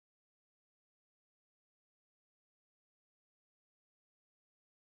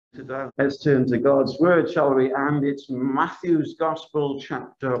Sit down. Let's turn to God's word, shall we? And it's Matthew's Gospel,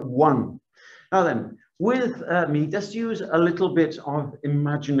 chapter 1. Now then, with me, just use a little bit of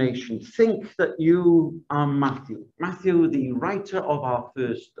imagination. Think that you are Matthew. Matthew, the writer of our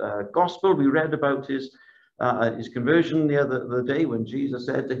first Gospel. We read about his conversion the other day when Jesus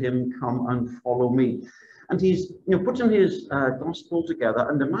said to him, "Come and follow me." And he's putting his Gospel together,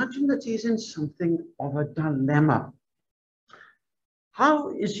 and imagine that he's in something of a dilemma. How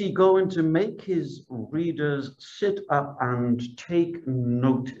is he going to make his readers sit up and take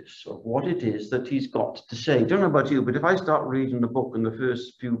notice of what it is that he's got to say? Don't know about you, but if I start reading the book and the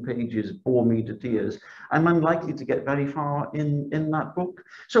first few pages bore me to tears, I'm unlikely to get very far in that book.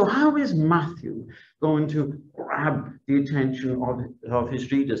 So how is Matthew going to grab the attention of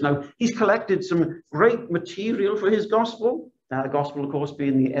his readers? Now, he's collected some great material for his gospel. Gospel, of course,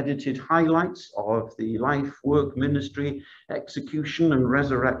 being the edited highlights of the life, work, ministry, execution, and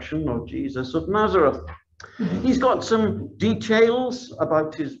resurrection of Jesus of Nazareth. He's got some details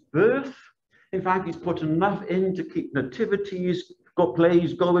about his birth. In fact, he's put enough in to keep nativities, got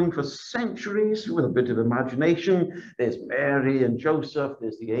plays going for centuries with a bit of imagination. There's Mary and Joseph,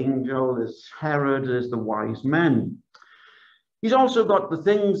 there's the angel, there's Herod, there's the wise men. He's also got the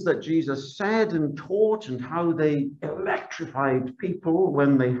things that Jesus said and taught and how they electrified people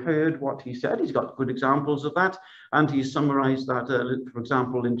when they heard what he said. He's got good examples of that. And he's summarized that, for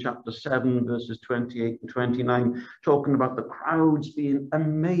example, in chapter 7, verses 28 and 29, talking about the crowds being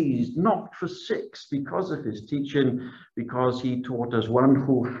amazed, knocked for six because of his teaching, because he taught as one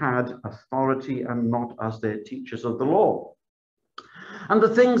who had authority and not as their teachers of the law. And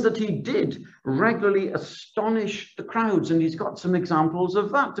the things that he did regularly astonished the crowds. And he's got some examples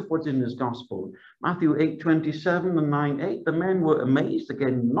of that to put in his gospel. Matthew 8:27 and 9:8, the men were amazed,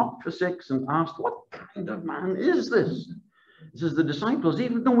 again, knocked for six, and asked, "What kind of man is this?" This is the disciples,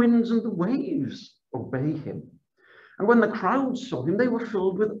 "Even the winds and the waves obey him." And when the crowds saw him, they were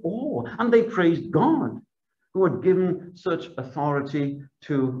filled with awe, and they praised God, who had given such authority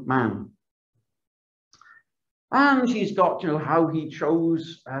to man. And he's got, how he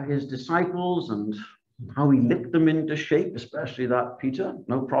chose his disciples and how he licked them into shape, especially that Peter.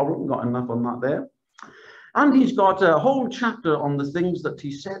 No problem, got enough on that there. And he's got a whole chapter on the things that he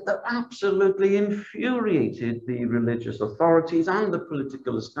said that absolutely infuriated the religious authorities and the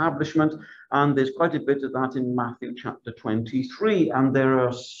political establishment. And there's quite a bit of that in Matthew chapter 23. And there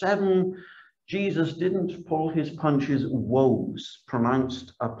are 7 Jesus didn't pull his punches, woes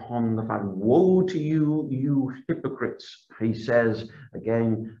pronounced upon the fact. "Woe to you, you hypocrites," he says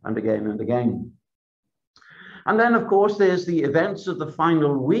again and again and again. And then, of course, there's the events of the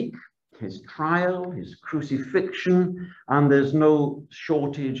final week, his trial, his crucifixion, and there's no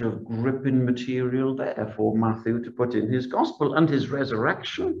shortage of gripping material there for Matthew to put in his gospel, and his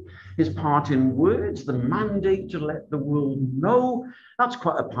resurrection, his part in words, the mandate to let the world know. That's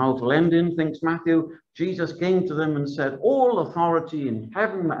quite a powerful ending, thinks Matthew. Jesus came to them and said, "All authority in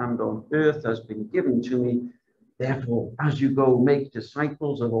heaven and on earth has been given to me. Therefore, as you go, make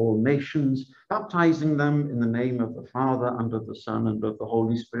disciples of all nations, baptizing them in the name of the Father and of the Son and of the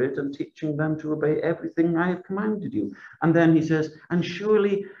Holy Spirit, and teaching them to obey everything I have commanded you." And then he says, "And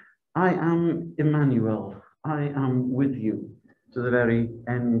surely I am Emmanuel, I am with you to the very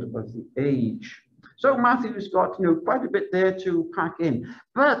end of the age." So Matthew's got, quite a bit there to pack in.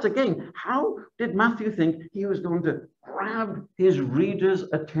 But again, how did Matthew think he was going to grab his readers'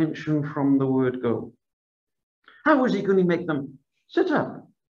 attention from the word go? How was he going to make them sit up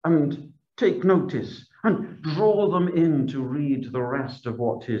and take notice and draw them in to read the rest of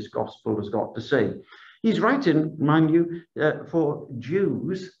what his gospel has got to say? He's writing, mind you, for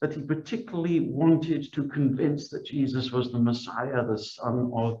Jews that he particularly wanted to convince that Jesus was the Messiah, the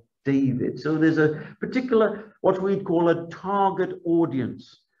son of David. So there's a particular, what we'd call a target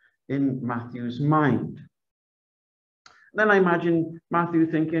audience in Matthew's mind. Then I imagine Matthew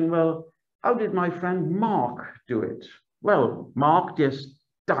thinking, well, how did my friend Mark do it? Well, Mark just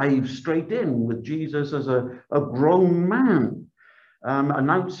dives straight in with Jesus as a grown man,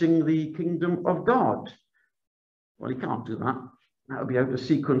 announcing the kingdom of God. Well, he can't do that. That would be out of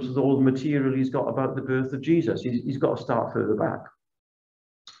sequence with all the material he's got about the birth of Jesus. He's got to start further back.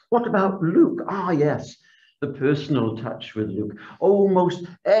 What about Luke? Ah, yes, the personal touch with Luke. Oh, most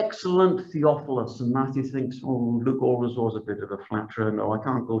excellent Theophilus. And Matthew thinks, oh, Luke always was a bit of a flatterer. No, I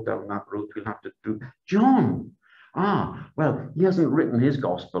can't go down that route. We'll have to do John. Ah, well, he hasn't written his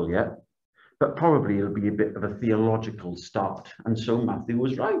gospel yet, but probably it'll be a bit of a theological start. And so Matthew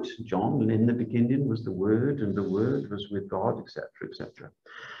was right. John, in the beginning was the Word, and the Word was with God, etc., etc.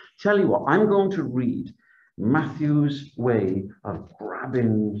 Tell you what, I'm going to read Matthew's way of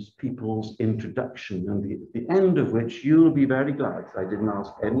grabbing people's introduction, and the end of which you'll be very glad I didn't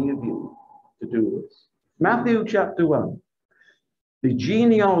ask any of you to do this. Matthew chapter 1, the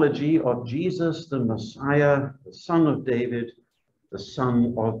genealogy of Jesus the Messiah, the son of David, the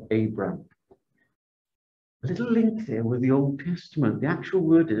son of Abraham. A little link there with the Old Testament. The actual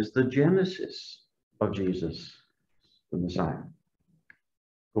word is the Genesis of Jesus the Messiah.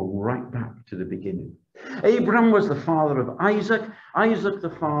 Go right back to the beginning. Abraham was the father of Isaac, Isaac the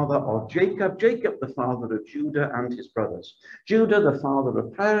father of Jacob, Jacob the father of Judah and his brothers, Judah the father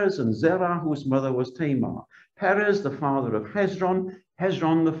of Perez and Zerah, whose mother was Tamar, Perez the father of Hezron,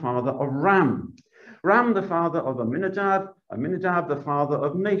 Hezron the father of Ram, Ram the father of Amminadab, Amminadab the father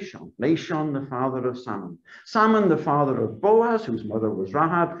of Nahshon, Nahshon the father of Salmon, Salmon the father of Boaz, whose mother was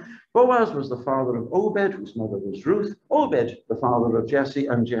Rahab, Boaz was the father of Obed, whose mother was Ruth, Obed the father of Jesse,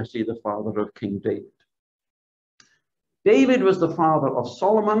 and Jesse the father of King David. David was the father of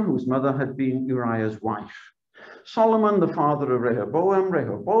Solomon, whose mother had been Uriah's wife. Solomon the father of Rehoboam,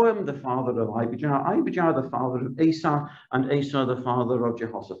 Rehoboam the father of Abijah, Abijah the father of Asa, and Asa the father of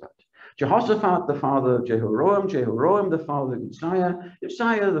Jehoshaphat. Jehoshaphat the father of Jehoram, Jehoram the father of Uzziah,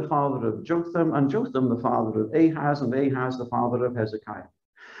 Uzziah the father of Jotham, and Jotham the father of Ahaz, and Ahaz the father of Hezekiah.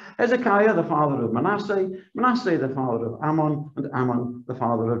 Hezekiah the father of Manasseh, Manasseh the father of Ammon, and Ammon the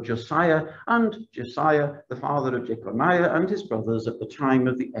father of Josiah, and Josiah the father of Jeconiah and his brothers at the time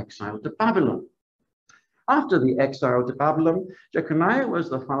of the exile to Babylon. After the exile to Babylon, Jeconiah was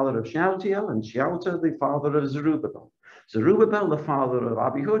the father of Shealtiel, and Shealtiel the father of Zerubbabel. Zerubbabel the father of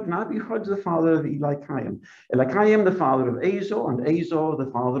Abihud, and Abihud the father of Eliakim. Eliakim the father of Azor, and Azor the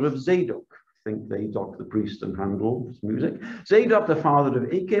father of Zadok. I think Zadok the priest and handle music. Zadok the father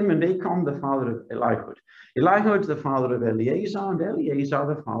of Achim, and Achim the father of Elihud. Elihud the father of Eleazar, and Eleazar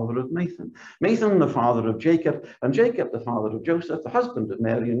the father of Nathan. Nathan the father of Jacob, and Jacob the father of Joseph, the husband of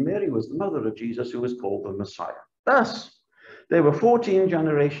Mary, and Mary was the mother of Jesus, who was called the Messiah. Thus, there were 14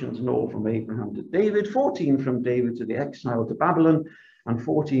 generations in all from Abraham to David, 14 from David to the exile to Babylon, and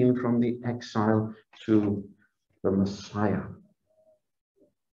 14 from the exile to the Messiah.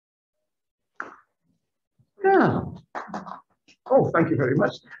 Yeah. Oh, thank you very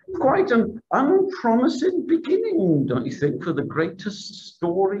much. Quite an unpromising beginning, don't you think, for the greatest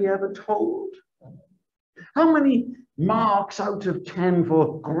story ever told? How many marks out of 10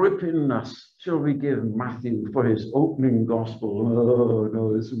 for grippingness shall we give Matthew for his opening gospel? Oh,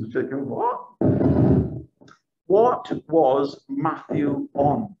 no, this is taking what? What was Matthew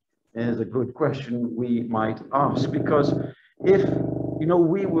on? Is a good question we might ask, because if, you know,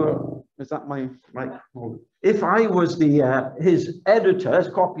 we were, is that my mic? If I was the his editor,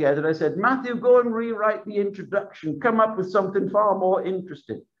 his copy editor, I said, Matthew, go and rewrite the introduction, come up with something far more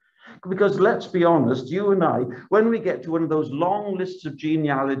interesting. Because let's be honest, you and I, when we get to one of those long lists of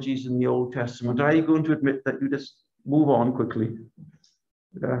genealogies in the Old Testament, are you going to admit that you just move on quickly?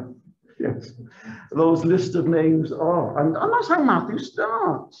 Yeah, yes. Those lists of names are, and that's how Matthew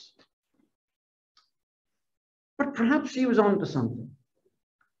starts. But perhaps he was onto something.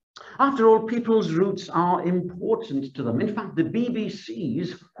 After all, people's roots are important to them. In fact, the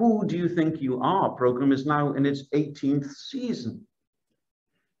BBC's Who Do You Think You Are program is now in its 18th season.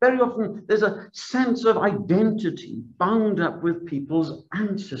 Very often, there's a sense of identity bound up with people's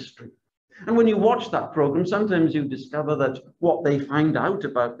ancestry. And when you watch that program, sometimes you discover that what they find out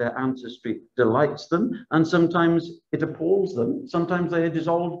about their ancestry delights them, and sometimes it appalls them. Sometimes they are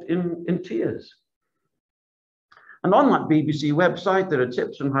dissolved in tears. And on that BBC website, there are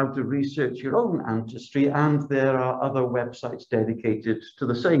tips on how to research your own ancestry, and there are other websites dedicated to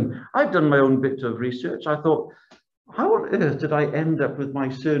the same. I've done my own bit of research. I thought, how on earth did I end up with my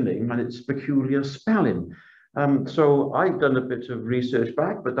surname and its peculiar spelling? So I've done a bit of research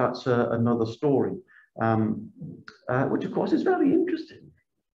back, but that's another story, which of course is very interesting.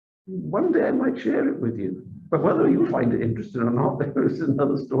 One day I might share it with you, but whether you find it interesting or not, there is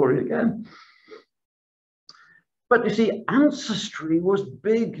another story again. But you see, ancestry was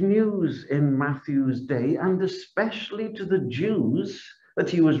big news in Matthew's day, and especially to the Jews that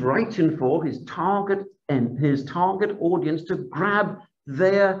he was writing for, his target audience, to grab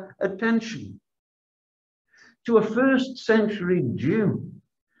their attention. To a first century Jew,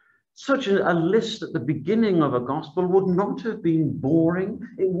 such a list at the beginning of a gospel would not have been boring.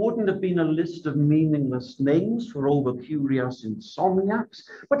 It wouldn't have been a list of meaningless names for over-curious insomniacs,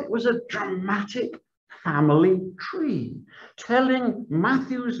 but it was a dramatic family tree, telling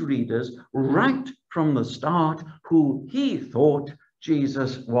Matthew's readers right from the start who he thought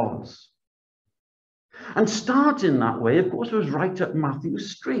Jesus was. And starting that way, of course, was right up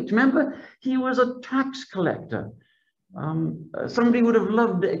Matthew's street. Remember, he was a tax collector. Somebody would have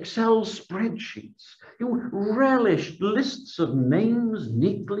loved Excel spreadsheets. He relished lists of names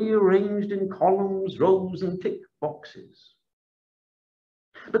neatly arranged in columns, rows, and tick boxes.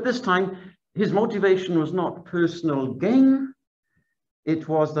 But this time, his motivation was not personal gain. It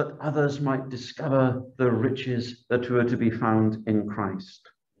was that others might discover the riches that were to be found in Christ.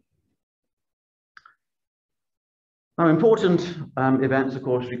 Now, important events, of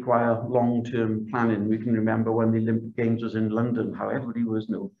course, require long-term planning. We can remember when the Olympic Games was in London, how everybody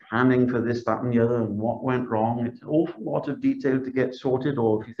was planning for this, that, and the other, and what went wrong. It's an awful lot of detail to get sorted,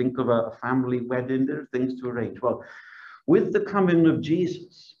 or if you think of a family wedding, there are things to arrange. Well, with the coming of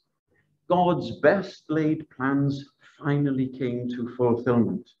Jesus, God's best laid plans finally came to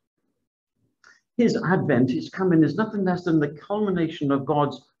fulfillment. His advent, his coming, is nothing less than the culmination of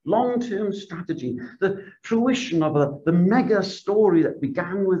God's long-term strategy, the fruition of the mega story that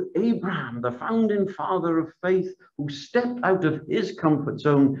began with Abraham, the founding father of faith, who stepped out of his comfort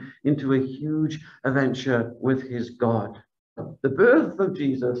zone into a huge adventure with his God. The birth of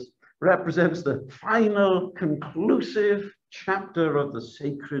Jesus represents the final, conclusive chapter of the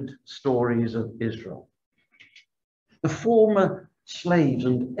sacred stories of Israel. The former slaves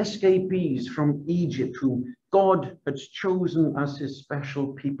and escapees from Egypt, whom God had chosen as his special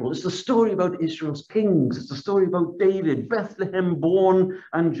people. It's the story about Israel's kings. It's the story about David, Bethlehem born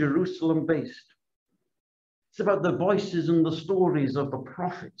and Jerusalem based. It's about the voices and the stories of the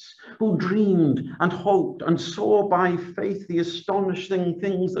prophets who dreamed and hoped and saw by faith the astonishing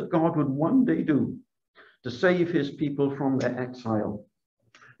things that God would one day do to save his people from their exile.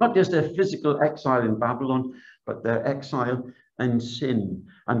 Not just their physical exile in Babylon, but their exile and sin,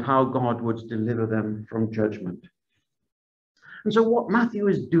 and how God would deliver them from judgment. And so what Matthew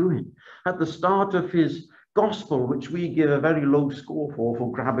is doing at the start of his gospel, which we give a very low score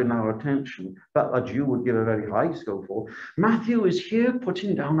for grabbing our attention, but a Jew would give a very high score for, Matthew is here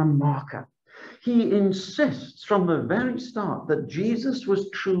putting down a marker. He insists from the very start that Jesus was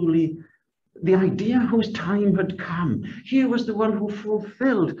truly the idea whose time had come. He was the one who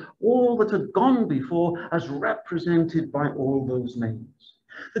fulfilled all that had gone before, as represented by all those names.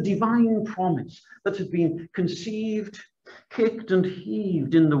 The divine promise that had been conceived, kicked and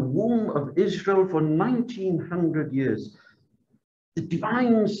heaved in the womb of Israel for 1900 years. The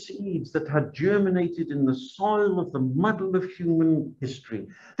divine seeds that had germinated in the soil of the muddle of human history,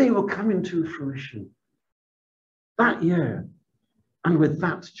 they were coming to fruition that year and with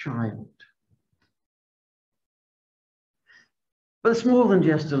that child. But it's more than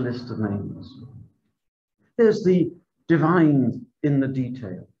just a list of names. There's the divine in the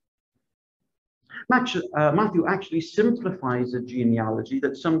detail. Matthew actually simplifies a genealogy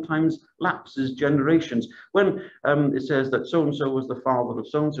that sometimes lapses generations. When it says that so-and-so was the father of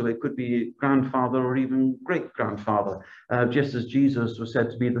so-and-so, it could be grandfather or even great-grandfather, just as Jesus was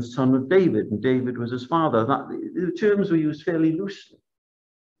said to be the son of David, and David was his father. The terms were used fairly loosely.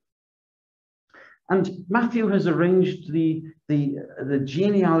 And Matthew has arranged the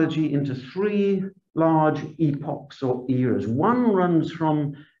genealogy into three large epochs or eras. One runs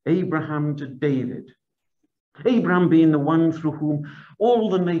from Abraham to David. Abraham being the one through whom all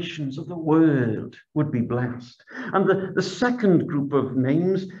the nations of the world would be blessed. And the second group of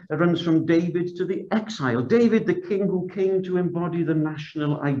names runs from David to the exile. David, the king who came to embody the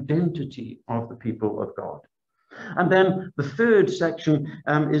national identity of the people of God. And then the third section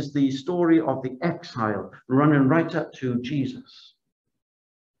is the story of the exile, running right up to Jesus.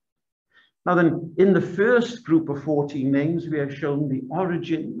 Now then, in the first group of 14 names, we are shown the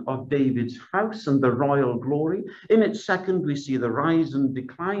origin of David's house and the royal glory. In its second, we see the rise and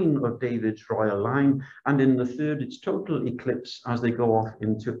decline of David's royal line. And in the third, its total eclipse as they go off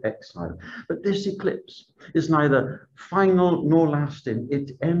into exile. But this eclipse is neither final nor lasting.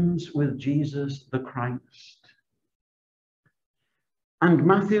 It ends with Jesus the Christ. And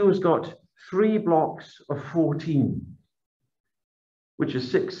Matthew has got 3 blocks of 14, which is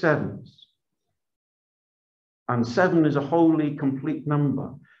 6 sevens. And 7 is a wholly complete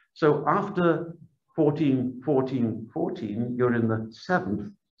number. So after 14, 14, 14, you're in the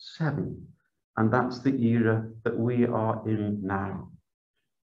 7th 7. And that's the era that we are in now.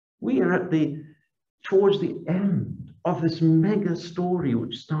 We are towards the end of this mega story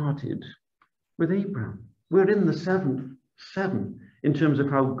which started with Abraham. We're in the 7th 7 in terms of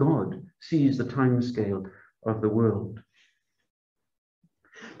how God sees the time scale of the world.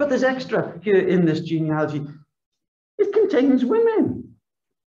 But there's extra here in this genealogy. It contains women.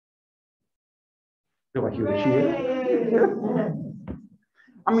 Do I hear a cheer?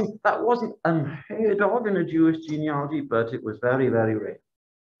 I mean, that wasn't unheard of in a Jewish genealogy, but it was very, very rare.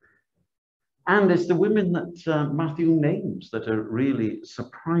 And it's the women that Matthew names that are really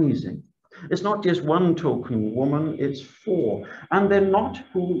surprising. It's not just one token woman, it's 4. And they're not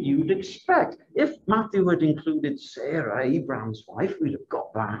who you'd expect. If Matthew had included Sarah, Abraham's wife, we'd have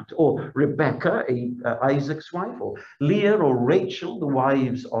got that. Or Rebecca, Isaac's wife. Or Leah or Rachel, the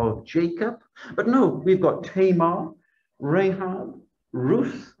wives of Jacob. But no, we've got Tamar, Rahab,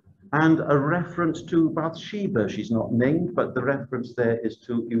 Ruth, and a reference to Bathsheba. She's not named, but the reference there is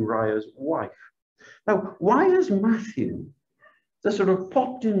to Uriah's wife. Now, why has Matthew just sort of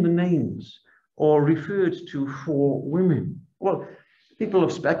popped in the names or referred to 4 women? Well, people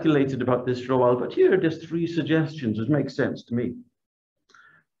have speculated about this for a while, but here are just 3 suggestions which make sense to me.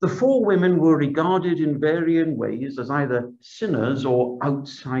 The 4 women were regarded in varying ways as either sinners or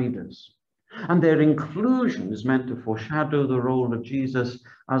outsiders. And their inclusion is meant to foreshadow the role of Jesus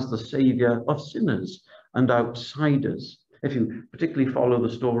as the savior of sinners and outsiders. If you particularly follow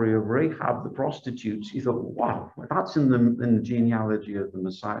the story of Rahab the prostitute, you thought, wow, that's in the genealogy of the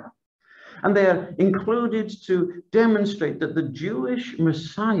Messiah. And they're included to demonstrate that the Jewish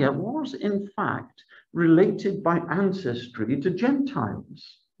Messiah was, in fact, related by ancestry to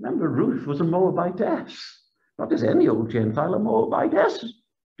Gentiles. Remember, Ruth was a Moabitess, not just any old Gentile, a Moabitess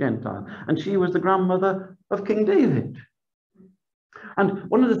Gentile. And she was the grandmother of King David. And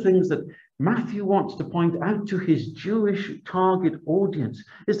one of the things that Matthew wants to point out to his Jewish target audience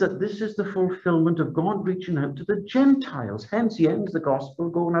is that this is the fulfillment of God reaching out to the Gentiles. Hence, he ends the gospel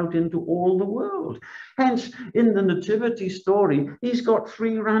going out into all the world. Hence, in the nativity story, he's got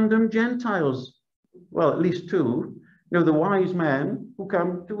 3 random Gentiles. Well, at least 2. You know, the wise men who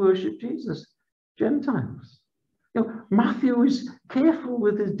come to worship Jesus. Gentiles. You know, Matthew is careful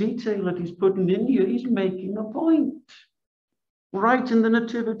with his detail that he's putting in here. He's making a point. Right in the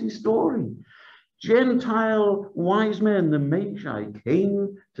nativity story. Gentile wise men, the Magi,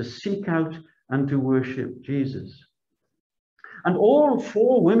 came to seek out and to worship Jesus. And all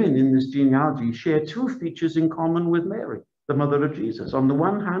 4 women in this genealogy share 2 features in common with Mary, the mother of Jesus. On the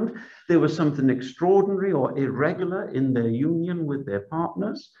one hand, there was something extraordinary or irregular in their union with their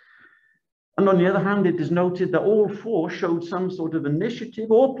partners. And on the other hand, it is noted that all 4 showed some sort of initiative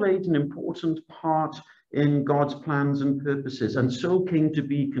or played an important part in God's plans and purposes, and so came to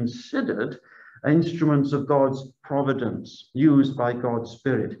be considered instruments of God's providence, used by God's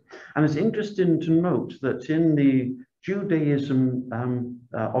Spirit. And it's interesting to note that in the Judaism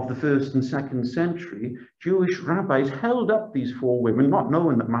of the 1st and 2nd century, Jewish rabbis held up these 4 women, not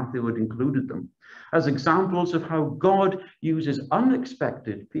knowing that Matthew had included them, as examples of how God uses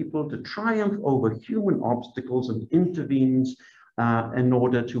unexpected people to triumph over human obstacles and intervenes in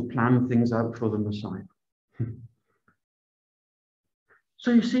order to plan things out for the Messiah. So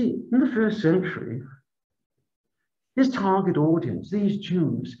you see, in the 1st century, his target audience, these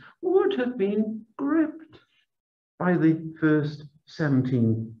Jews, would have been gripped by the first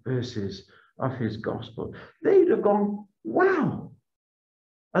 17 verses of his gospel. They'd have gone, wow,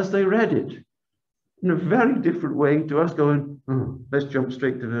 as they read it, in a very different way to us going, oh, let's jump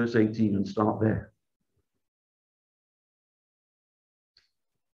straight to verse 18 and start there.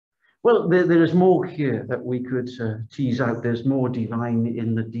 Well, there is more here that we could tease out. There's more divine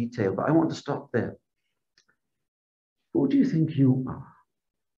in the detail, but I want to stop there. Who do you think you are?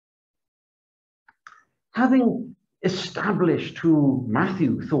 Having established who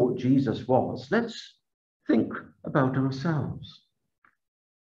Matthew thought Jesus was, let's think about ourselves.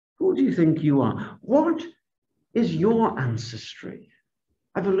 Who do you think you are? What is your ancestry?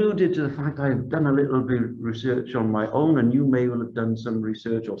 I've alluded to the fact I've done a little bit of research on my own, and you may well have done some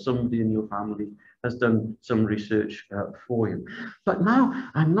research, or somebody in your family has done some research for you. But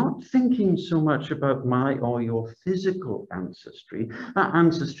now I'm not thinking so much about my or your physical ancestry, that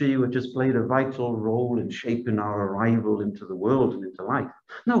ancestry which has played a vital role in shaping our arrival into the world and into life.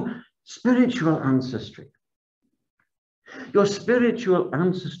 No, spiritual ancestry. Your spiritual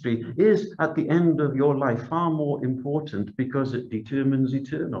ancestry is, at the end of your life, far more important because it determines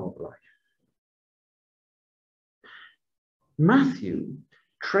eternal life. Matthew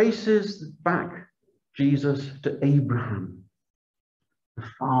traces back Jesus to Abraham, the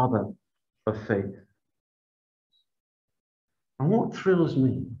father of faith. And what thrills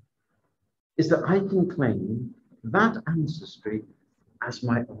me is that I can claim that ancestry as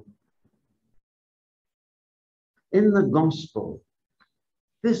my own. In the gospel,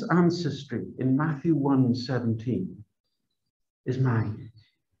 this ancestry in Matthew 1:17 is mine.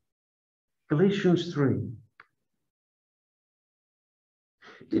 Galatians 3.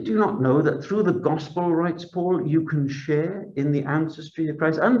 Did you not know that through the gospel, writes Paul, you can share in the ancestry of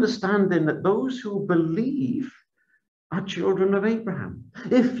Christ, understanding that those who believe are children of Abraham?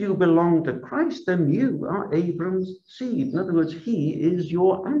 If you belong to Christ, then you are Abraham's seed. In other words, he is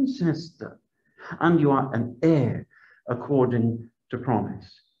your ancestor, and you are an heir according to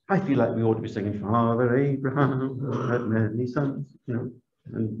promise. I feel like we ought to be singing, Father Abraham had many sons, you know.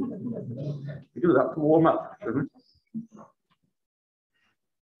 And we do that to warm up, shouldn't we?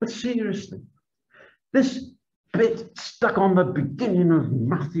 But seriously, this bit stuck on the beginning of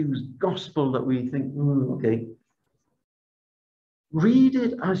Matthew's gospel that we think, okay, read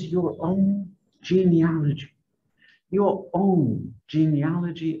it as your own genealogy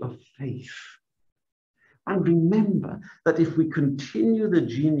of faith. And remember that if we continue the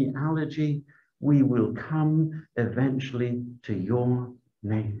genealogy, we will come eventually to your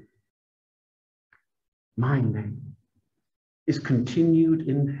name. My name is continued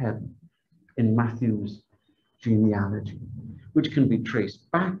in heaven in Matthew's genealogy, which can be traced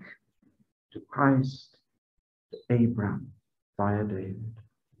back to Christ, to Abraham, via David.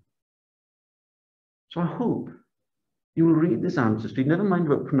 So I hope you will read this ancestry. Never mind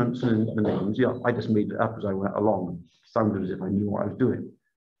about pronouncing the names. Yeah, I just made it up as I went along. It sounded as if I knew what I was doing.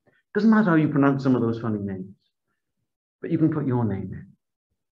 Doesn't matter how you pronounce some of those funny names, but you can put your name in. ...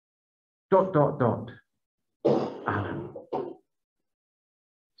 Alan,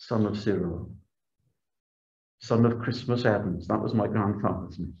 son of Cyril, son of Christmas Evans. That was my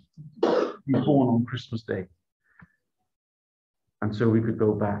grandfather's name. He was born on Christmas Day. And so we could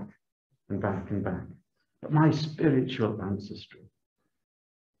go back and back and back. But my spiritual ancestry,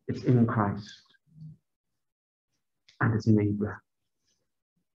 it's in Christ. And it's in Abraham.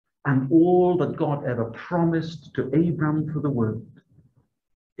 And all that God ever promised to Abraham for the world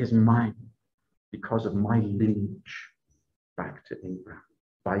is mine because of my lineage back to Abraham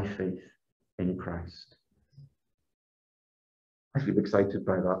by faith in Christ. I feel excited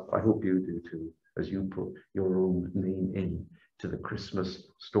by that. I hope you do too, as you put your own name in to the Christmas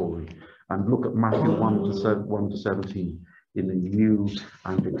story and look at Matthew 1 to 17 in a new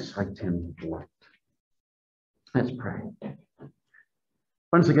and exciting light. Let's pray.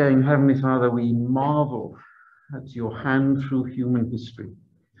 Once again, Heavenly Father, we marvel at your hand through human history.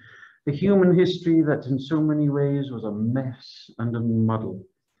 The human history that in so many ways was a mess and a muddle.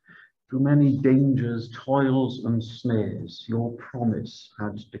 Through many dangers, toils and snares, your promise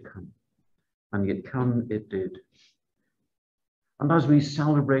had to come. And yet come it did. And as we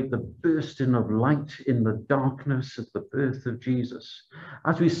celebrate the bursting of light in the darkness of the birth of Jesus,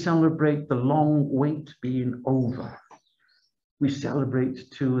 as we celebrate the long wait being over, we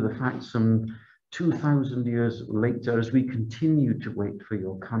celebrate too the fact some 2,000 years later, as we continue to wait for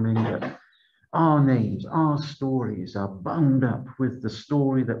your coming, that our names, our stories are bound up with the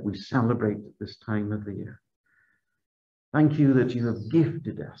story that we celebrate at this time of the year. Thank you that you have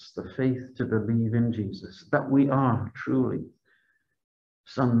gifted us the faith to believe in Jesus, that we are truly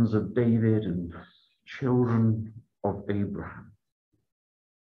sons of David and children of Abraham.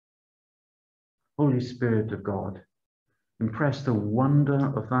 Holy Spirit of God, impress the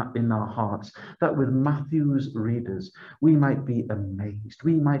wonder of that in our hearts, that with Matthew's readers, we might be amazed,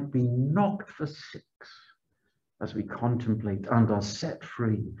 we might be knocked for six as we contemplate and are set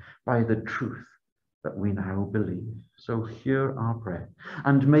free by the truth that we now believe. So hear our prayer,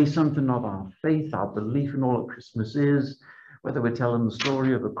 and may something of our faith, our belief in all that Christmas is, whether we're telling the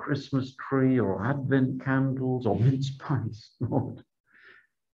story of a Christmas tree or Advent candles or mince pies, Lord,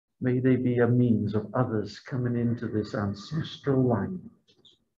 may they be a means of others coming into this ancestral line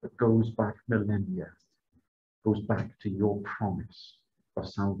that goes back millennia, goes back to your promise of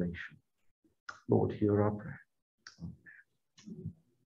salvation. Lord, hear our prayer. Amen.